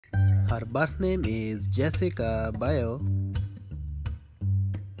Her birth name is Jessica Bio.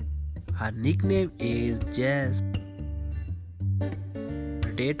 Her nickname is Jess.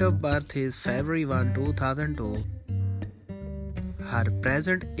 Her date of birth is February 1, 2002. Her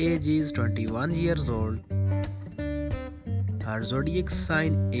present age is 21 years old. Her zodiac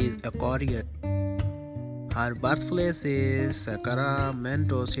sign is Aquarius. Her birthplace is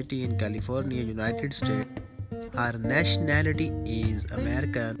Sacramento City in California, United States. Her nationality is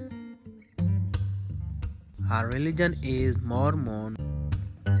American. Her religion is Mormon.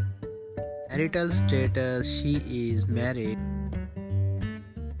 Marital status, she is married.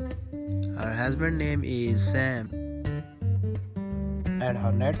 Her husband name is Sam. And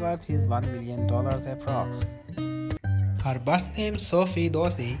her net worth is $1 million approx. Her birth name Sofie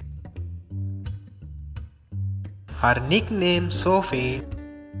Dossi. Her nickname Sofie.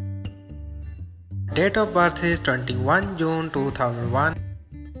 Date of birth is 21 June 2001.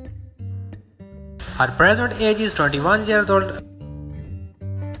 Her present age is 21 years old.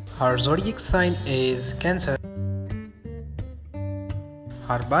 Her zodiac sign is Cancer.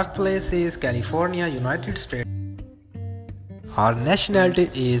 Her birthplace is California, United States. Her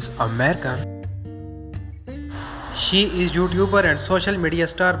nationality is American. She is YouTuber and social media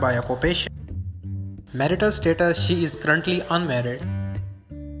star by occupation. Marital status, she is currently unmarried.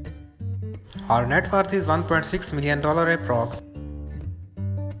 Her net worth is $1.6 million approx.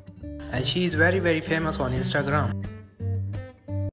 And she is very famous on Instagram.